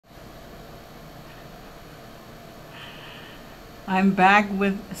I'm back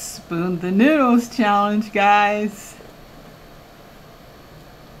with Spoon the Noodles challenge, guys.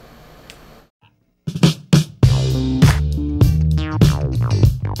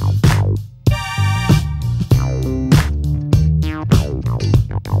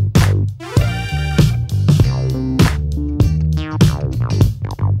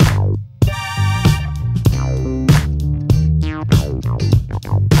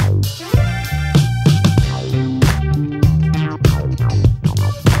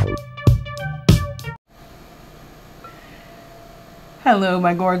 Hello,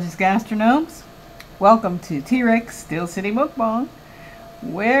 my gorgeous gastronomes. Welcome to T-Rex Steel City Mukbang.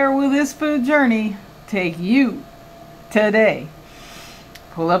 Where will this food journey take you today?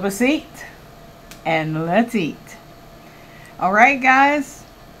 Pull up a seat and let's eat. Alright guys,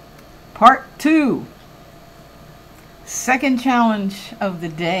 part 2. Second challenge of the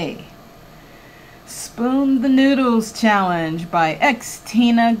day. Spoon the Noodles challenge by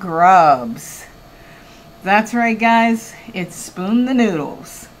Xtina Grubz. That's right guys, it's Spoon the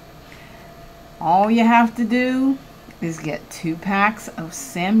Noodles. All you have to do is get 2 packs of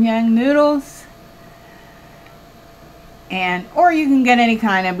Samyang noodles, or you can get any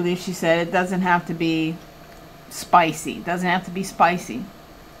kind. I believe she said it doesn't have to be spicy. It doesn't have to be spicy.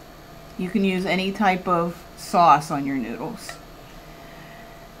 You can use any type of sauce on your noodles.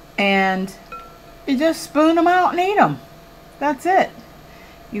 And you just spoon them out and eat them. That's it.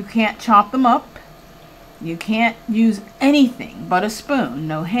 You can't chop them up. You can't use anything but a spoon.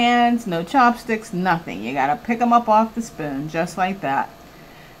 No hands, no chopsticks, nothing. You gotta pick them up off the spoon just like that.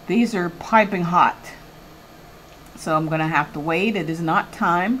 These are piping hot. So I'm gonna have to wait. It is not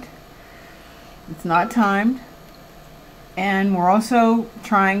timed. It's not timed. And we're also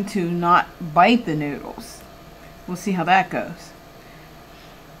trying to not bite the noodles. We'll see how that goes.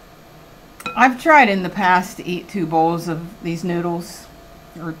 I've tried in the past to eat 2 bowls of these noodles,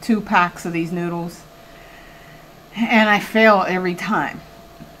 or 2 packs of these noodles. And I fail every time.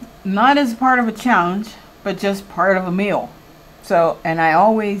 Not as part of a challenge, but just part of a meal. So, and I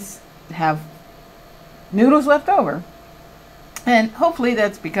always have noodles left over. And hopefully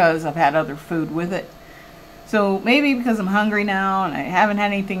that's because I've had other food with it. So maybe because I'm hungry now and I haven't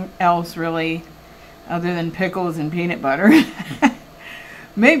had anything else really other than pickles and peanut butter.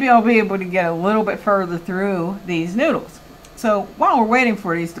 Maybe I'll be able to get a little bit further through these noodles. So while we're waiting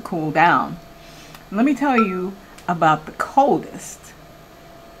for these to cool down, let me tell you about the coldest,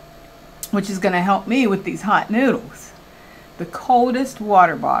 which is going to help me with these hot noodles. The coldest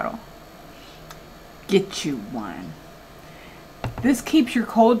water bottle. Get you one. This keeps your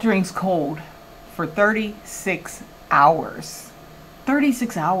cold drinks cold for 36 hours.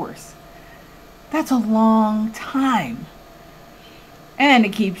 36 hours. That's a long time. And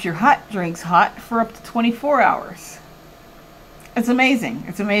it keeps your hot drinks hot for up to 24 hours. It's amazing.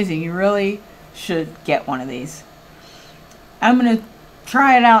 It's amazing. You really should get one of these. I'm going to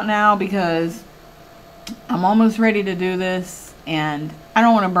try it out now because I'm almost ready to do this and I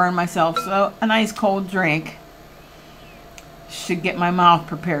don't want to burn myself, so a nice cold drink should get my mouth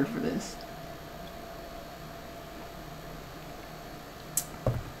prepared for this.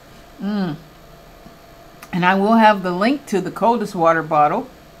 And I will have the link to the coldest water bottle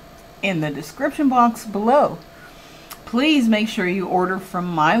in the description box below. Please make sure you order from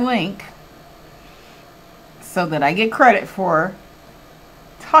my link so that I get credit for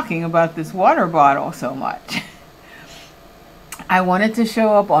talking about this water bottle so much. I want it to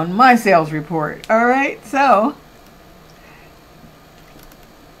show up on my sales report. Alright, so.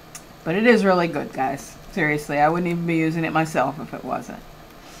 But it is really good, guys. Seriously, I wouldn't even be using it myself if it wasn't.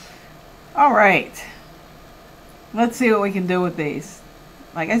 Alright. Let's see what we can do with these.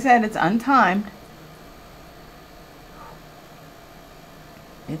 Like I said, it's untimed.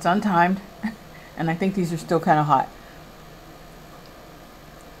 It's untimed. And I think these are still kind of hot.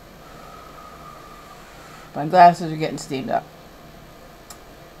 My glasses are getting steamed up.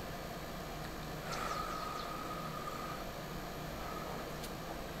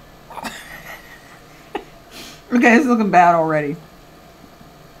 Okay, it's looking bad already.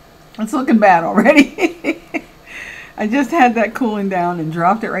 It's looking bad already. I just had that cooling down and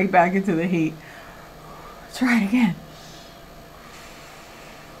dropped it right back into the heat. Let's try it again.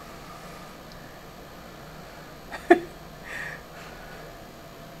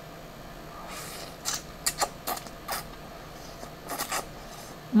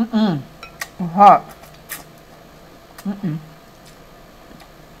 It's hot.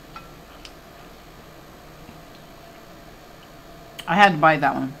 I had to bite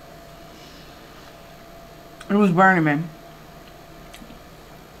that one. It was burning me.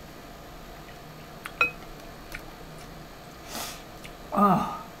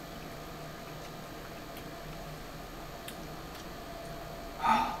 Oh.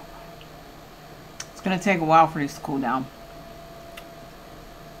 It's going to take a while for these to cool down.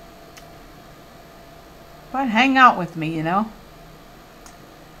 But hang out with me, you know.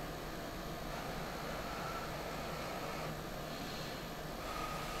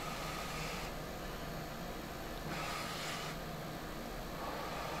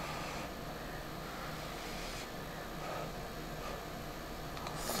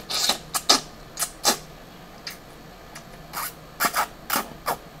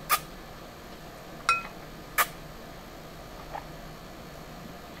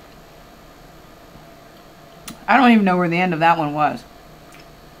 I don't even know where the end of that one was.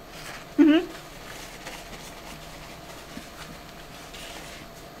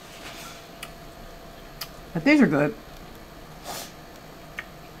 But these are good.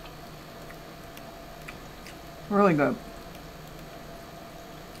 Really good.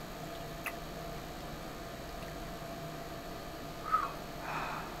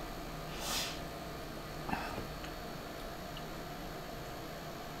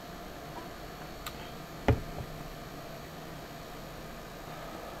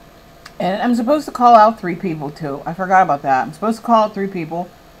 And I'm supposed to call out 3 people too. I forgot about that. I'm supposed to call out 3 people.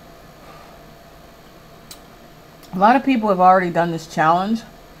 A lot of people have already done this challenge.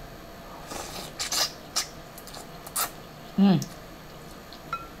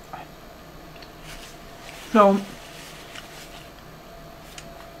 So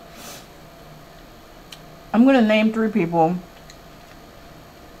I'm going to name 3 people.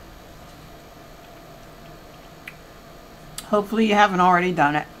 Hopefully you haven't already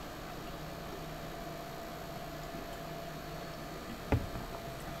done it.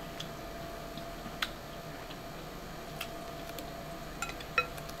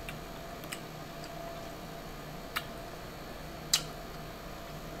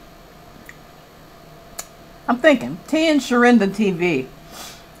 I'm thinking, T and Sharinda TV.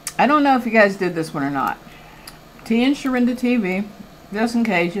 I don't know if you guys did this one or not. T and Sharinda TV, just in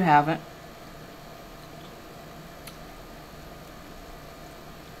case you haven't.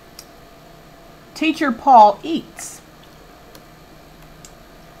 Teacher Paul Eats.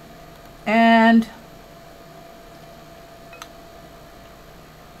 And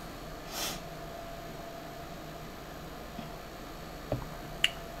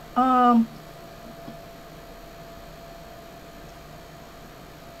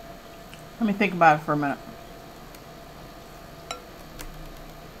let me think about it for a minute.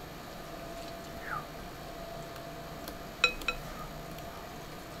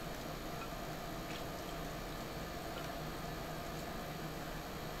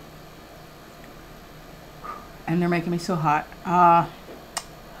 And they're making me so hot.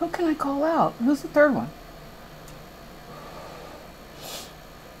 Who can I call out? Who's the 3rd one?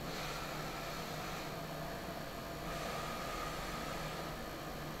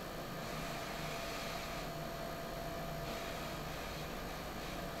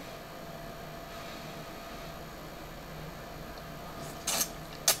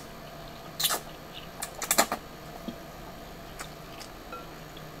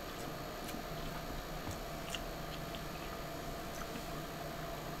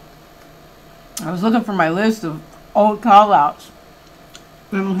 I was looking for my list of old call-outs.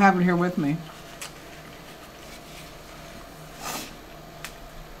 I don't have it here with me.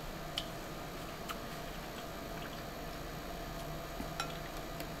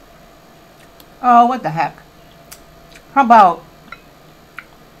 Oh, what the heck? How about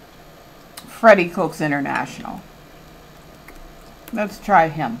Freddie Cooks International? Let's try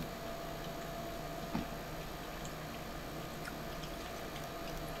him.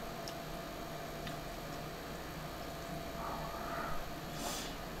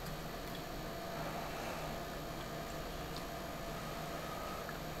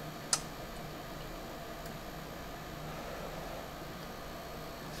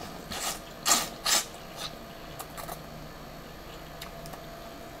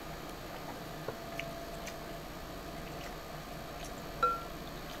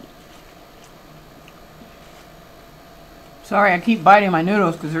 Sorry, I keep biting my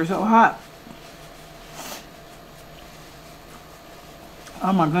noodles because they're so hot.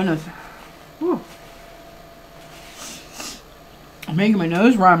 Oh my goodness. Whew. I'm making my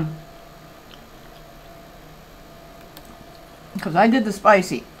nose run. Because I did the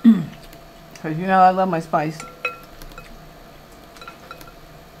spicy. Because you know I love my spice.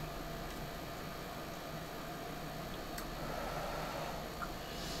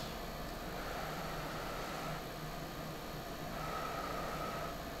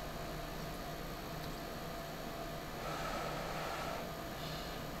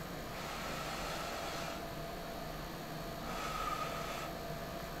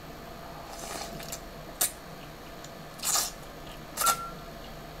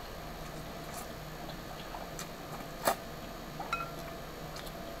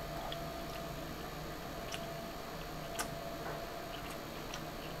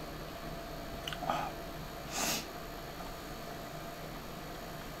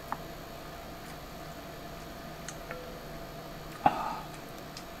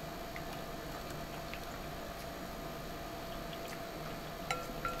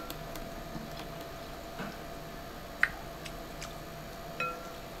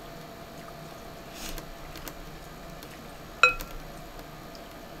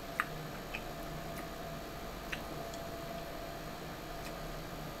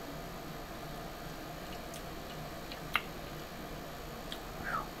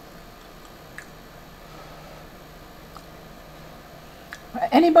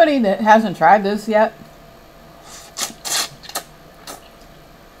 Anybody that hasn't tried this yet,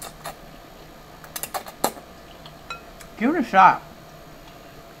 give it a shot.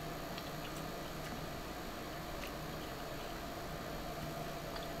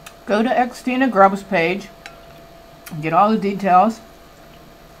 Go to Xtina Grubz page, get all the details,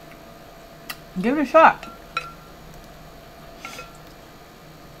 give it a shot.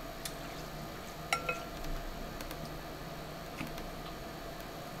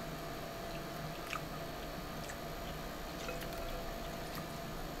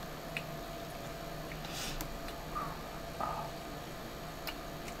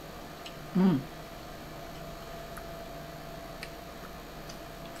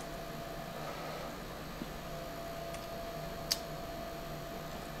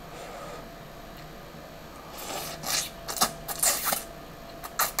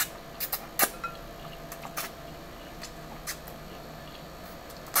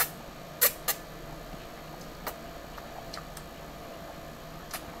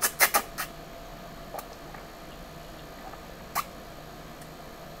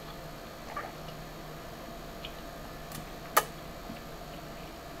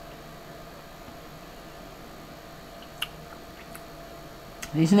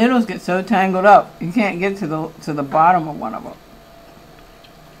 These noodles get so tangled up, you can't get to the bottom of one of them.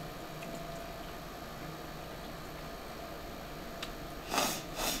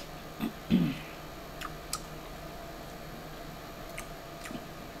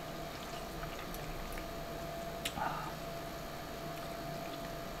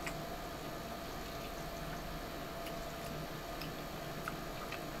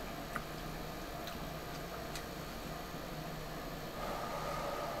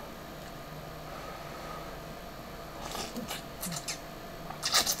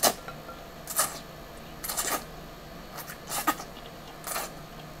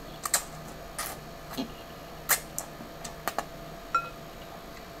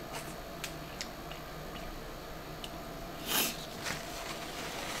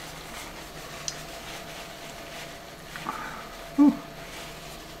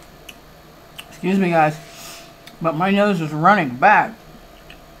 Excuse me, guys, but my nose is running bad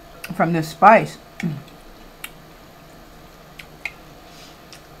from this spice.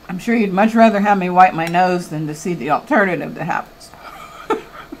 I'm sure you'd much rather have me wipe my nose than to see the alternative that happens.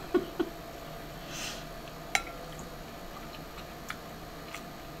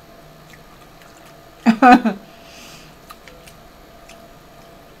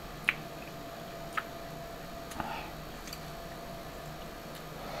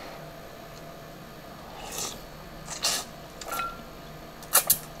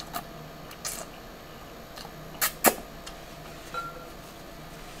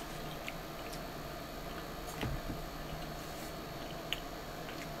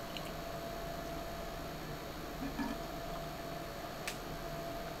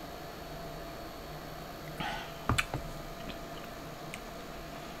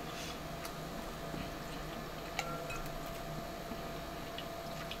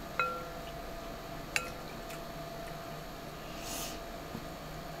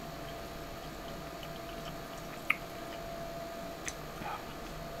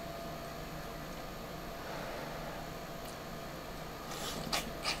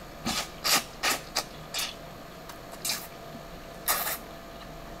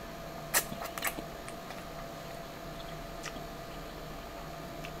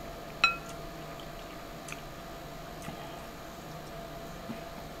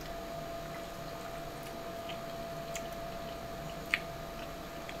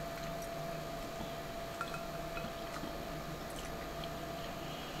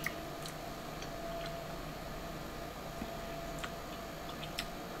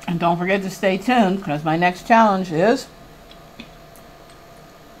 And don't forget to stay tuned, because my next challenge is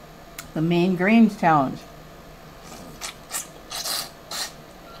the Mean Greens Challenge.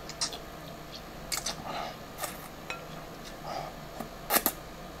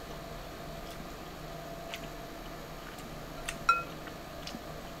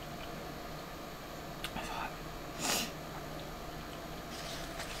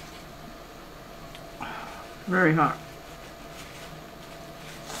 Very hot.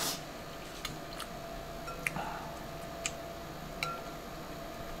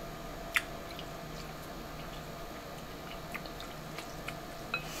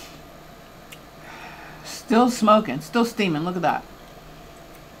 Still smoking, still steaming. Look at that.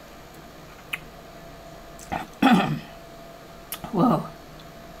 Whoa.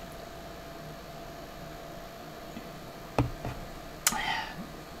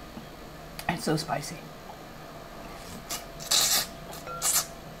 It's so spicy.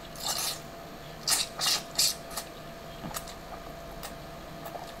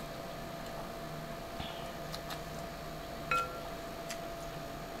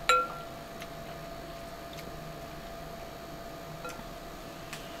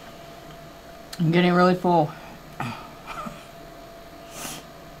 I'm getting really full.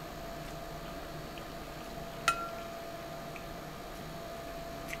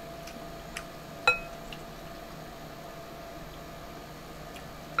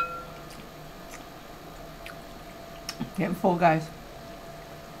 Getting full, guys.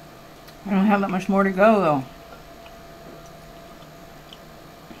 I don't have that much more to go, though.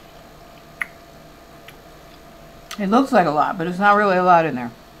 It looks like a lot, but it's not really a lot in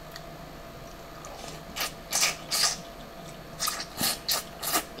there.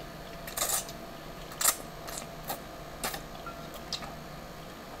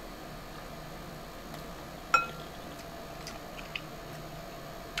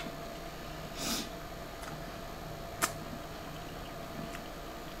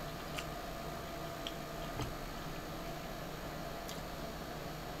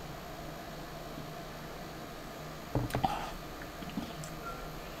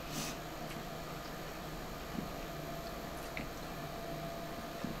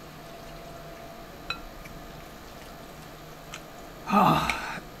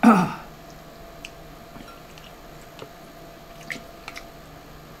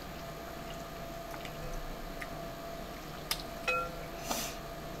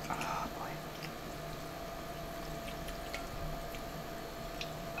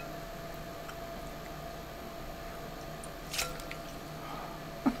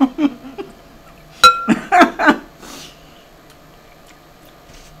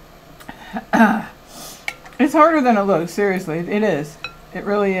 It's harder than it looks, seriously. It is. It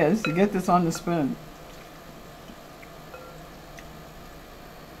really is to get this on the spoon.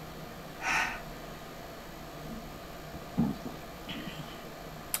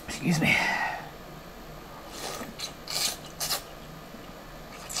 Excuse me.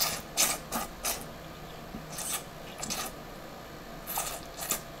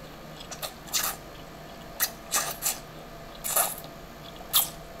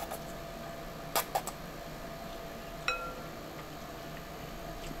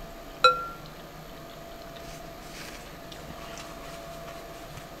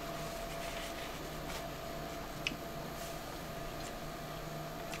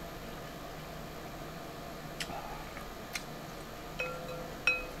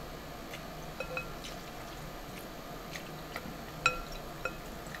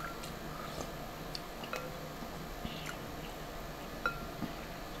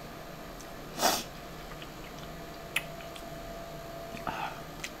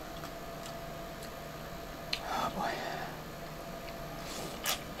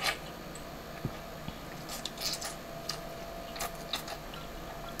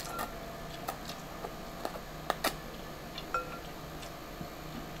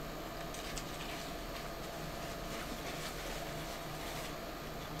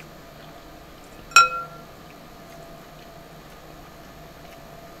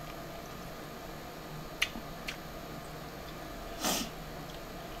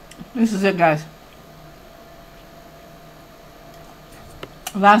 This is it, guys.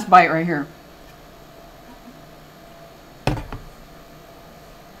 Last bite right here.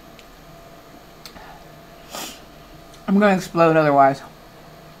 I'm going to explode otherwise.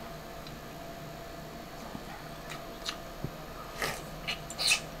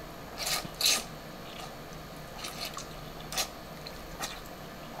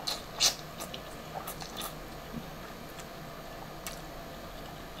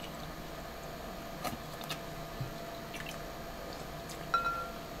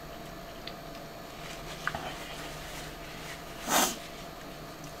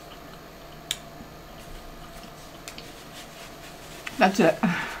 That's it.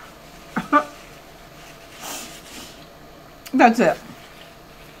 That's it.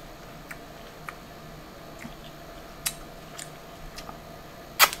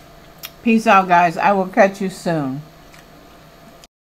 Peace out, guys. I will catch you soon.